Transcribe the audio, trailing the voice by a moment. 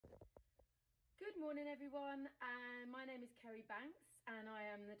morning everyone, and my name is Kerry and I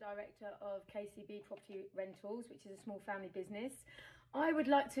am the director of KCB Property Rentals, which is a small family business. I would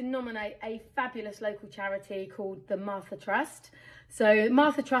like to nominate a fabulous local charity called the Martha Trust. So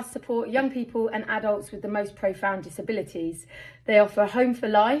Martha Trust support young people and adults with the most profound disabilities. They offer a home for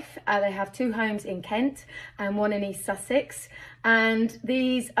life. They have 2 homes in Kent and 1 in East Sussex. And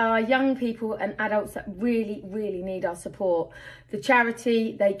these are young people and adults that really need our support. The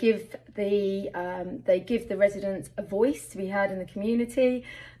charity, they give the residents a voice to be heard in the community.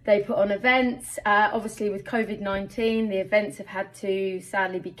 They put on events. Obviously with COVID-19, the events have had to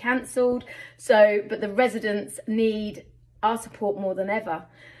sadly be cancelled. But the residents need our support more than ever.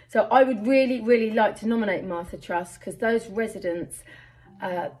 So I would really like to nominate Martha Trust, because those residents,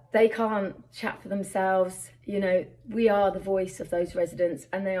 they can't chat for themselves. You know, we are the voice of those residents,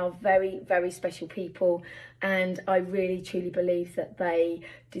 and they are very special people. And I really truly believe that they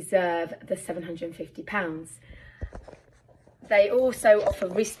deserve the £750. They also offer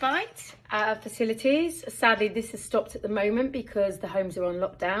respite facilities. Sadly, this has stopped at the moment because the homes are on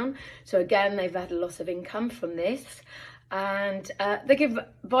lockdown. So again, they've had a loss of income from this. And they give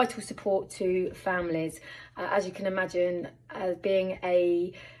vital support to families. As you can imagine, being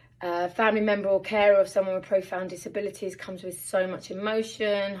a family member or carer of someone with profound disabilities comes with so much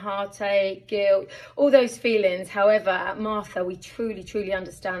emotion, heartache, guilt, all those feelings. However, at Martha, we truly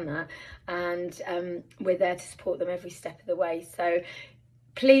understand that, and we're there to support them every step of the way. So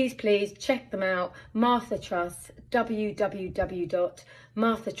please check them out. Martha Trust,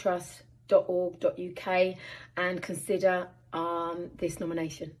 www.marthatrust.org.uk, and consider this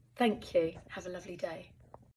nomination. Thank you. Have a lovely day.